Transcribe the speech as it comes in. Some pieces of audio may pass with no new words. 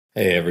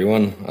Hey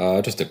everyone,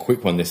 just a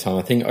quick one this time.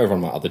 I think over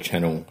on my other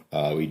channel,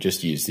 we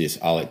just used this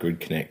Arlec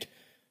Grid Connect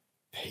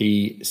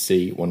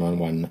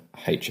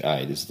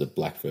PC191HA. This is the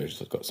black version,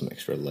 so it's got some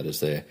extra letters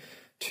there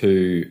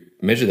to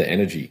measure the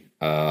energy.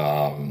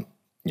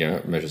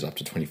 It measures up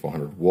to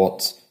 2400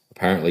 watts,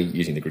 apparently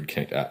using the Grid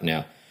Connect app.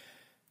 Now,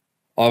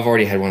 I've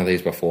already had one of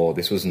these before.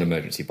 This was an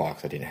emergency buy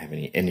because I didn't have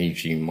any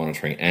energy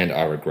monitoring and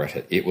I regret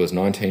it. It was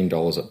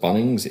 $19 at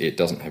Bunnings. It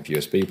doesn't have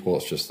USB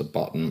ports, just the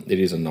button. It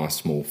is a nice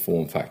small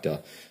form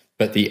factor.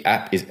 But the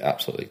app is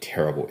absolutely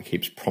terrible. It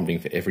keeps prompting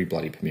for every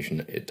bloody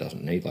permission it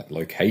doesn't need, like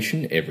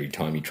location. Every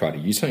time you try to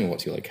use something,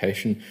 what's your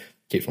location?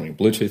 It keeps wanting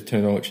Bluetooth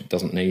turned on, which it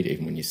doesn't need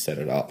even when you set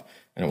it up,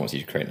 and it wants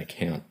you to create an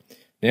account.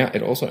 Now,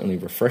 it also only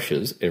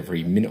refreshes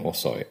every minute or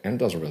so, and it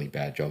does a really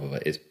bad job of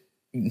it. It's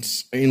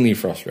insanely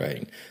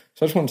frustrating.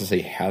 So I just wanted to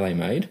see how they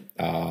made,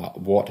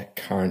 what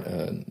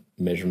current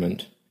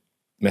measurement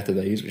method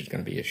they use, which is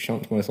going to be a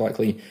shunt most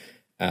likely,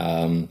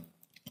 and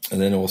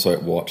then also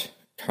what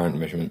current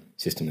measurement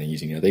system they're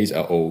using. Now, these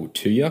are all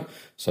 2-year,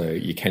 so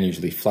you can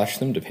usually flash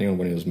them depending on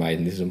when it was made,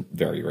 and this is a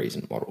very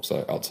recent model.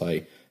 So I'd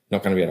say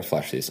not going to be able to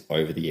flash this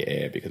over the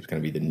air because it's going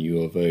to be the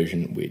newer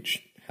version,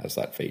 which has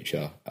that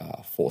feature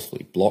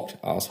forcefully blocked,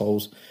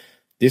 assholes.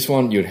 This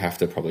one, you'd have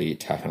to probably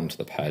tap onto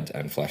the pads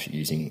and flash it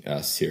using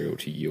a serial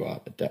to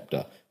UART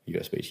adapter,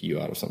 USB to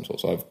UART of some sort.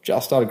 So I've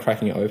just started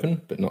cracking it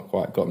open, but not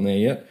quite gotten there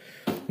yet.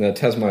 Now,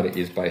 Tasmoda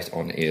is based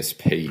on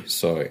ESP,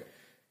 so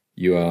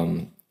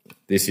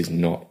this is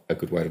not a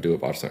good way to do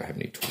it, but I just don't have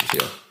any tools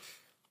here.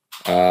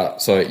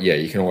 So yeah,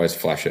 you can always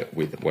flash it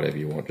with whatever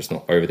you want, just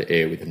not over the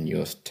air with the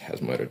newest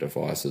Tasmoda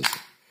devices.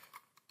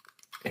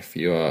 If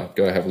you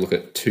go have a look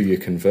at 2-year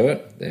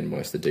convert, then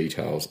most of the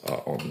details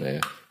are on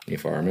there.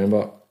 If I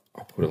remember,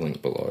 I'll put a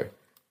link below.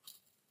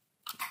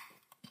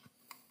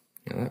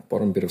 Now that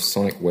bottom bit of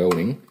sonic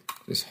welding,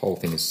 this whole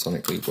thing is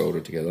sonically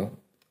welded together.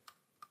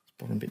 This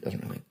bottom bit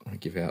doesn't really want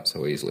to give out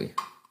so easily.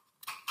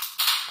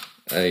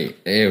 Hey,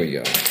 there we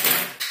go.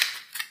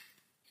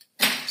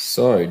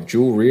 So,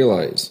 dual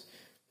relays.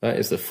 That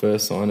is the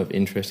first sign of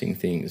interesting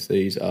things.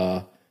 These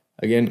are,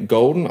 again,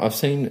 golden. I've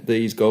seen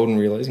these golden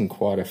relays in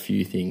quite a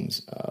few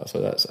things.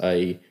 So that's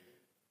a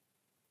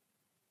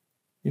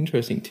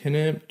interesting 10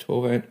 amp,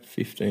 12 amp,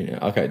 15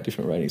 amp. Okay,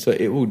 different ratings. So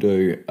it will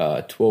do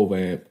 12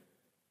 amp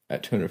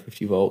at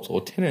 250 volts or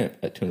 10 amp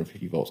at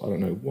 250 volts. I don't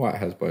know why it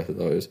has both of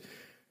those.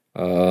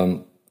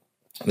 There's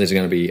going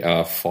to be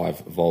a 5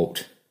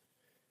 volt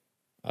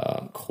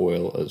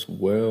coil as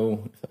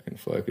well, if I can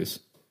focus.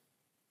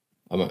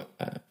 I'm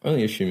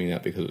only assuming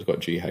that because it's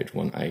got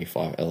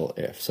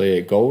GH1A5LF. So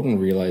yeah, golden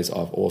relays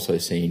I've also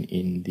seen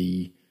in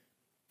the...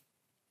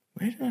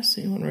 Where did I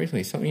see one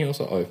recently? Something else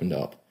I opened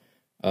up.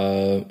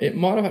 It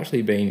might have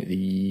actually been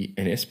the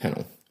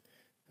NSPanel.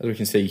 As we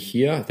can see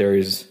here, there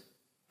is...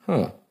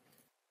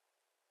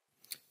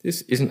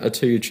 This isn't a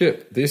 2-year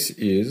chip. This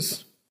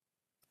is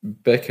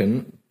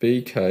Beacon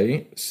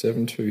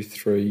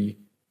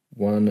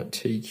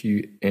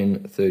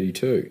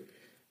BK7331TQN32.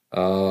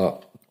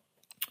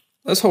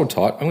 Let's hold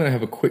tight. I'm going to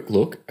have a quick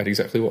look at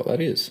exactly what that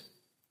is.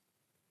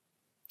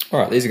 All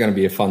right, these are going to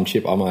be a fun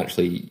chip. I might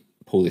actually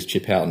pull this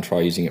chip out and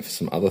try using it for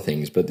some other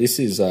things. But this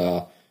is,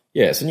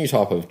 it's a new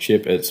type of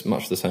chip. It's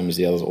much the same as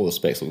the others. All the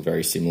specs look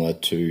very similar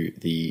to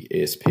the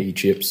ESP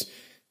chips.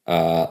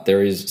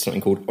 There is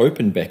something called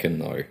OpenBeacon,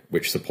 though,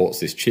 which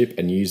supports this chip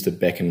and use the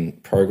Beacon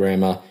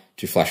programmer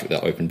to flash with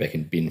that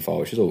OpenBeacon bin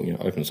file, which is all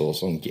open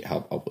source on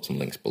GitHub. I'll put some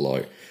links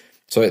below.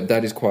 So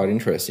that is quite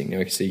interesting. Now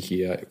you can see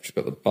here, I've just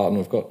got the button.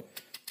 I've got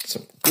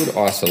some good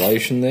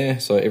isolation there,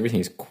 so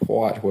everything's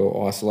quite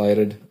well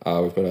isolated.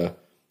 We've got a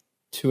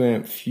 2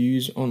 amp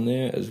fuse on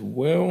there as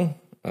well.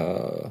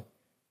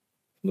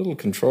 Little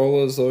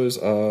controllers, those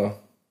are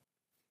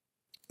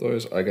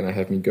going to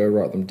have me go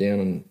write them down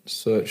and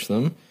search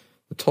them.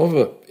 The top of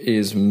it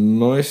is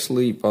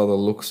mostly, by the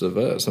looks of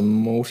it, it's a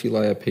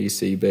multi-layer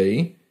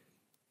PCB,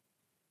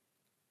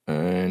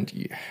 and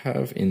you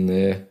have in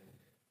there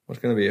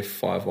what's going to be a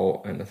 5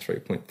 volt and a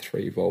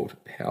 3.3 volt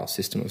power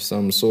system of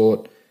some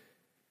sort.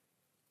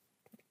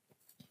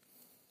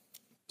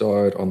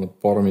 Diode on the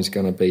bottom is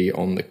going to be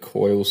on the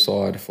coil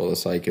side for the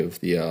sake of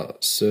the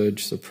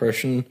surge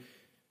suppression.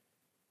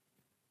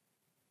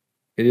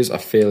 It is a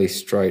fairly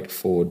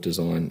straightforward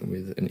design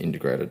with an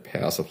integrated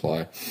power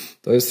supply.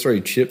 Those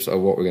 3 chips are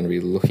what we're going to be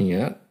looking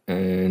at,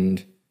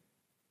 and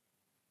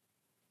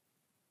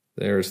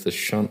there is the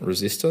shunt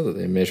resistor that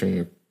they're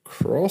measuring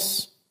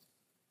across.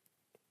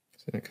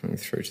 So they're coming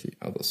through to the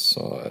other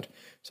side.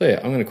 So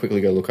yeah, I'm going to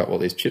quickly go look up what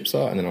these chips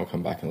are, and then I'll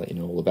come back and let you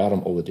know all about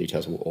them. All the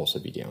details will also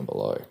be down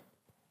below.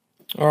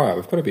 All right,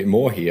 we've got a bit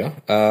more here,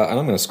 and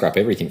I'm going to scrap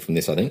everything from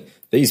this, I think.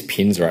 These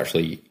pins are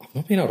actually, I've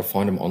not been able to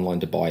find them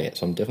online to buy yet,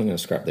 so I'm definitely going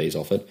to scrap these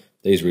off it.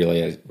 These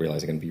relays are going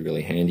to be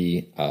really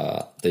handy.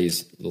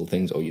 These little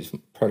things I'll use for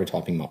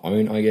prototyping my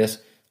own, I guess.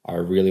 I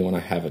really want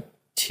to have a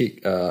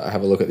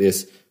look at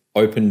this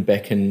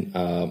OpenBeacon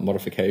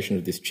modification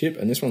of this chip,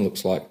 and this one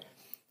looks like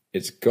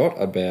it's got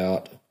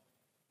about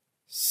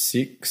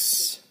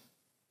 6,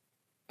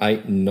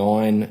 8,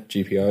 9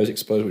 GPIOs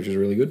exposed, which is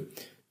really good.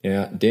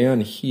 Now,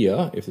 down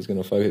here, if it's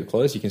going to focus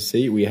close, you can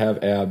see we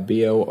have our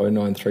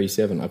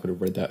BL0937. I could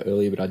have read that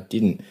earlier, but I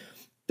didn't.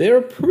 They're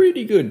a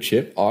pretty good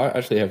chip. I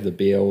actually have the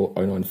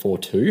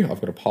BL0942.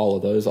 I've got a pile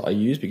of those that I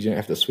use because you don't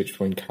have to switch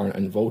between current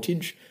and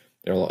voltage.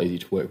 They're a lot easier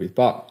to work with,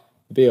 but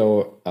the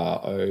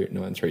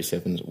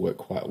BL0937s work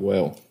quite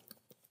well.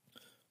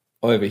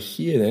 Over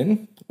here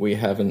then, we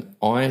have an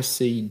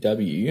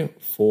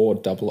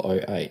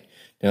ICW4008.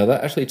 Now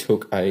that actually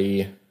took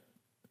a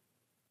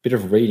bit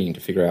of reading to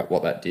figure out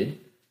what that did.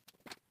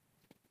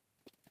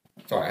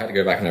 Sorry, I had to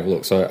go back and have a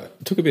look. So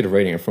it took a bit of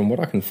reading, and from what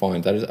I can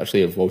find, that is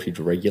actually a voltage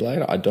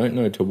regulator. I don't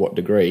know to what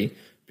degree,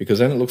 because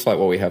then it looks like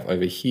what we have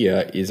over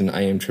here is an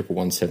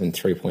AM1117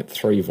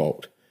 3.3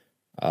 volt.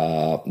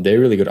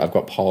 They're really good. I've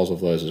got piles of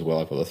those as well.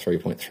 I've got the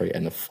 3.3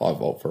 and the 5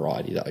 volt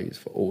variety that I use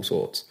for all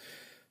sorts.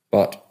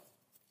 But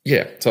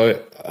yeah,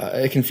 so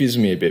it confuses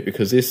me a bit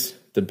because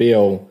the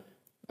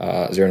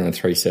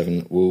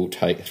BL0937 will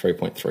take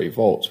 3.3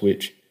 volts,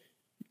 which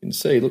you can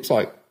see looks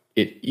like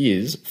it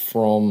is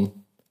from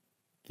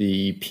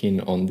the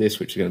pin on this,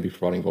 which is going to be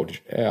providing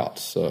voltage out.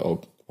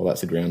 So, well, that's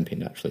the ground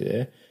pin actually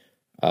there.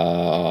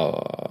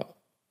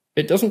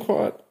 It doesn't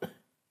quite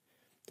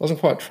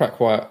track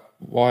why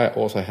it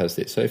also has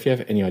this. So if you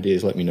have any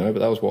ideas, let me know. But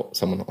that was what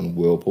someone on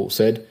Whirlpool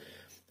said.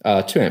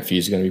 2 amp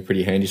fuse is going to be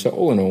pretty handy. So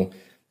all in all,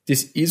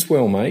 this is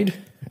well made.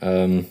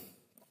 It's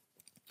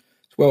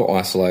well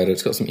isolated.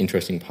 It's got some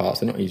interesting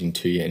parts. They're not using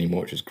 2-year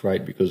anymore, which is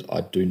great because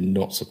I do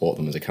not support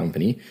them as a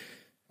company.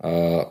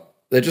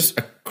 They're just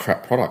a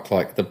crap product.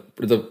 Like the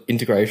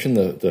integration,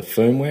 the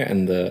firmware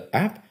and the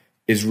app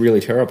is really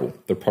terrible.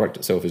 The product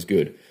itself is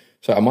good.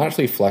 So I might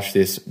actually flash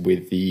this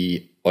with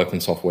the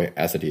open software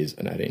as it is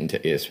and add it into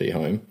ESP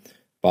Home.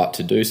 But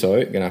to do so,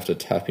 you're going to have to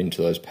tap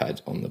into those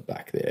pads on the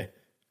back there.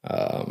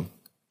 So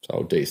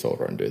I'll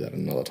desolder and do that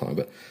another time.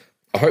 But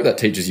I hope that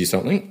teaches you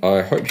something.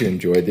 I hope you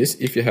enjoyed this.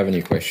 If you have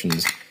any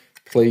questions,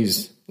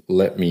 please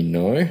let me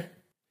know.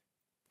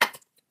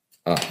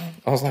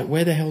 I was like,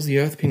 where the hell's the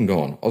earth pin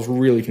gone? I was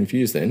really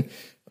confused then.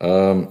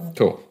 Cool.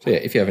 So yeah,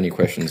 if you have any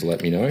questions,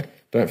 let me know.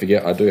 Don't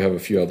forget, I do have a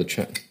few other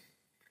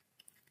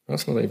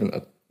That's not even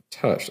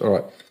attached. All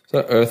right. So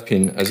that earth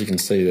pin, as you can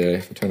see there,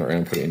 if I turn it around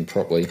and put it in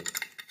properly,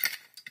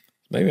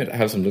 maybe it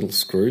has some little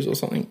screws or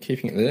something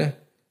keeping it there.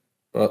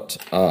 But,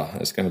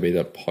 it's going to be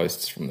the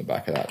posts from the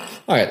back of that.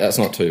 Okay, that's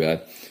not too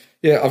bad.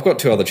 Yeah, I've got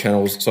 2 other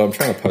channels, so I'm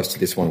trying to post to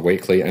this one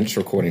weekly and just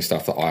recording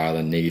stuff that I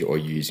either need or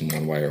use in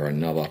one way or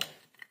another.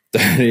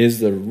 That is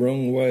the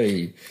wrong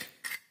way.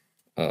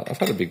 I've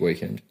had a big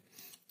weekend.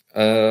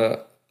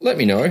 Let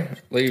me know.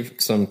 Leave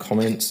some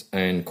comments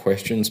and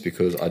questions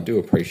because I do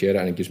appreciate it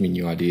and it gives me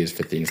new ideas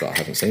for things that I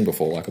haven't seen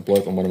before. Like a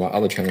bloke on one of my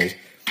other channels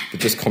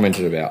that just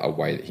commented about a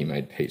way that he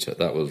made pizza.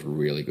 That was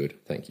really good.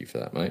 Thank you for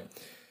that, mate.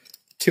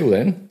 Till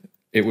then,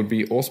 it would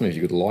be awesome if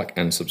you could like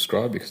and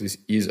subscribe because this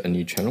is a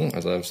new channel,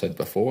 as I've said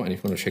before. And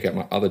if you want to check out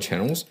my other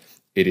channels,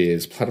 it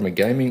is Platima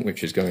Gaming,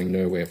 which is going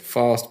nowhere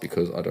fast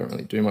because I don't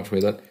really do much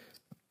with it.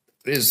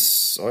 It is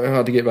so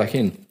hard to get back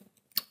in.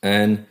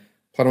 And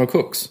Platima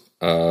Cooks,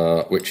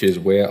 which is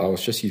where I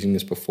was just using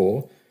this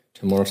before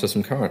to monitor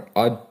some current.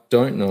 I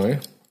don't know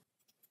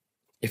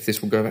if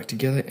this will go back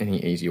together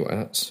any easier.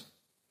 That's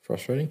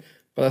frustrating,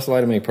 but that's a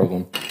later me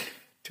problem.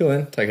 Till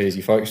then, take it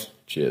easy, folks.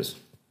 Cheers.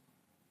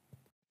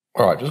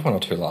 All right, just 1 or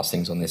 2 last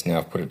things on this now.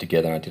 I've put it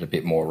together. I did a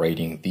bit more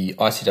reading. The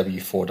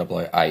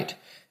ICW4008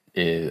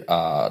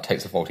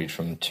 takes the voltage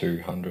from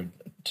 200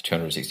 to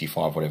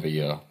 265, whatever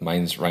your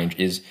mains range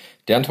is,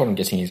 down to what I'm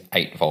guessing is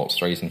 8 volts.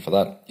 The reason for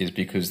that is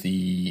because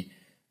the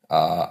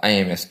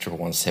AMS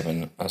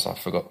 1117, as I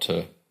forgot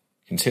to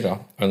consider,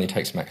 only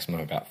takes maximum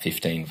about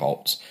 15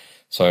 volts.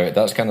 So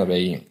that's going to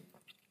be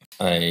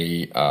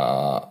a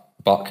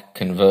buck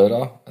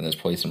converter, and there's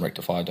probably some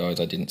rectifier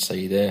diodes I didn't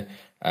see there,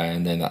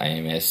 and then the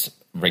AMS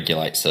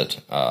regulates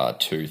it to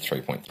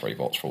 3.3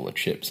 volts for all the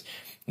chips.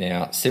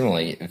 Now,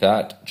 similarly,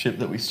 that chip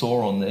that we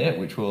saw on there,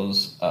 which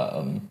was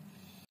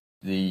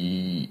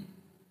the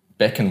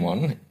Beacon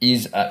one,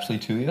 is actually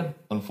 2-year.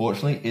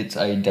 Unfortunately, it's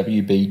a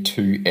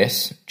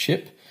WB2S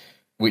chip,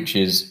 which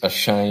is a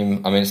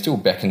shame. I mean, it's still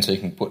Beacon, so you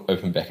can put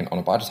Open Beacon on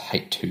it, but I just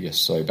hate 2-year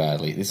so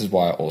badly. This is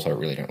why I also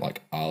really don't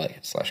like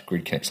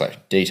Arlec/Grid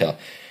Connect/Data.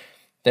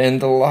 Then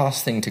the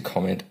last thing to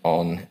comment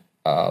on,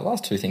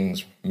 last 2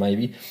 things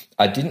maybe,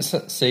 I didn't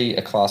see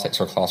a Class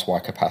X or a Class Y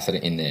capacitor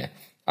in there,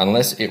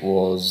 unless it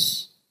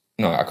was...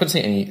 No, I couldn't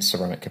see any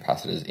ceramic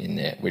capacitors in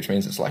there, which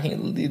means it's lacking a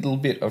little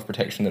bit of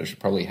protection that it should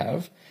probably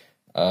have.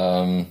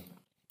 And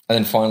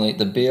then finally,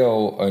 the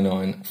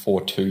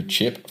BL0942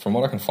 chip, from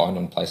what I can find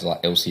on places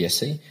like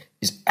LCSC,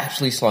 is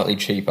actually slightly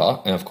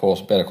cheaper and, of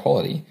course, better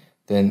quality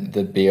than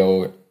the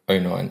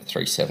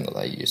BL0937 that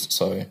they used.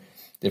 So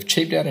they've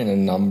cheaped out in a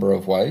number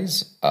of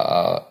ways.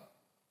 I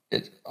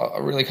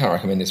really can't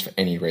recommend this for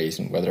any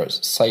reason, whether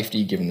it's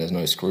safety, given there's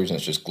no screws and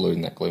it's just glued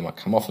and that glue might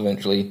come off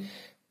eventually,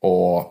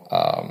 or,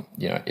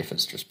 if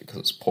it's just because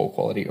it's poor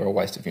quality or a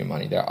waste of your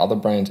money. There are other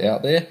brands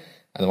out there,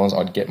 and the ones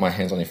I'd get my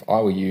hands on if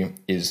I were you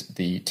is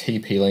the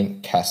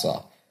TP-Link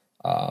CASA.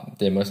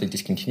 They're mostly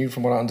discontinued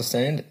from what I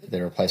understand.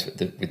 They're replaced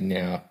with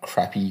now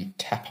crappy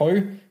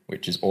Tapo,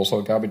 which is also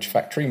a garbage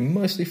factory,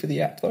 mostly for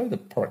the app though. The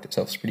product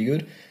itself is pretty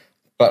good.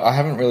 But I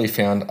haven't really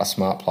found a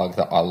smart plug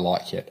that I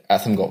like yet.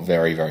 Athom got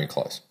very, very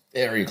close,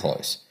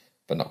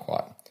 but not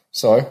quite.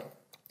 So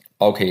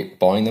I'll keep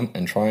buying them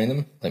and trying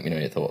them. Let me know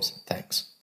your thoughts. Thanks.